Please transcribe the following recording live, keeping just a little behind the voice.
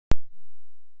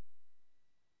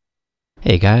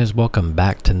Hey guys, welcome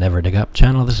back to Never Dig Up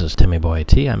channel. This is Timmy Boy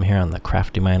T. I'm here on the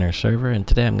CraftyMynes server, and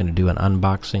today I'm going to do an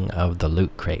unboxing of the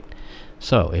loot crate.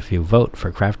 So, if you vote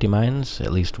for CraftyMynes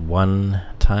at least one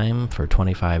time for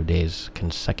 25 days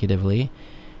consecutively,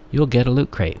 you'll get a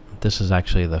loot crate. This is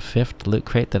actually the 5th loot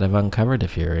crate that I've uncovered.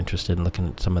 If you're interested in looking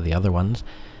at some of the other ones,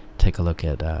 take a look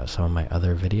at some of my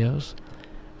other videos.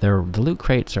 The loot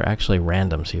crates are actually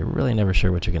random, so you're really never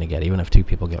sure what you're going to get. Even if two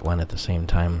people get one at the same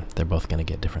time, they're both going to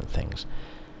get different things.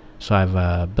 So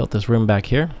I've built this room back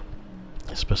here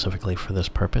specifically for this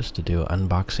purpose, to do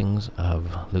unboxings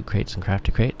of loot crates and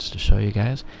crafty crates to show you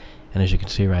guys. And as you can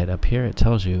see right up here, it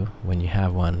tells you when you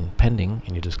have one pending,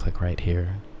 and you just click right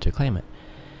here to claim it.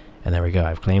 And there we go,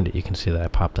 I've claimed it. You can see that I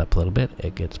popped up a little bit.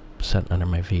 It gets sent under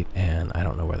my feet, and I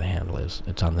don't know where the handle is.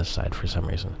 It's on this side for some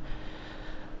reason.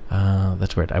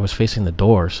 That's weird. I was facing the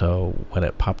door, so when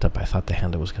it popped up I thought the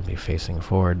handle was going to be facing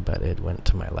forward, but it went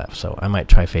to my left. So I might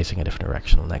try facing a different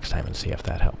direction next time and see if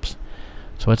that helps.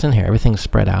 So what's in here? Everything's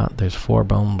spread out. There's 4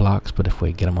 bone blocks, but if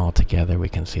we get them all together we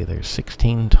can see there's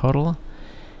 16 total.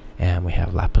 And we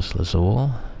have lapis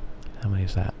lazuli. How many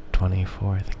is that?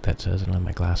 24, I think that says. I don't have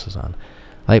my glasses on.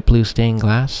 Light blue stained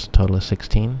glass, total of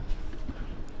 16.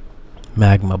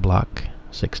 Magma block,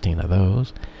 16 of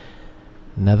those.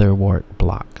 Nether wart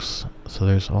blocks, so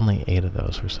there's only 8 of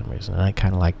those for some reason, and I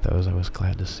kind of like those. I was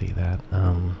glad to see that.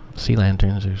 Sea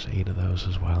lanterns, there's 8 of those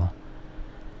as well.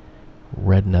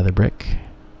 Red nether brick,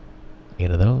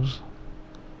 8 of those.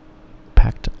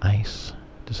 Packed ice,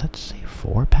 does that say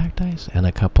 4 packed ice? And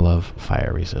a couple of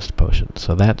fire resist potions.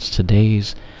 So that's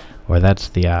today's, or that's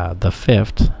the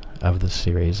 5th of the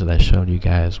series that I showed you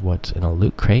guys what's in a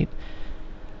loot crate.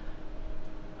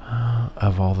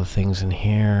 Of all the things in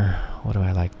here, what do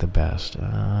I like the best?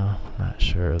 Not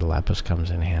sure. The lapis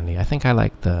comes in handy. I think I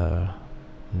like the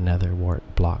nether wart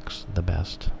blocks the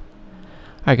best.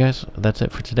 Alright guys, that's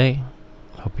it for today.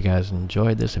 Hope you guys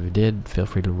enjoyed this. If you did, feel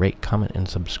free to rate, comment, and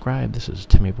subscribe. This is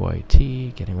Timmy Boy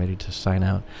T, getting ready to sign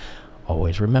out.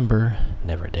 Always remember,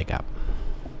 never dig up.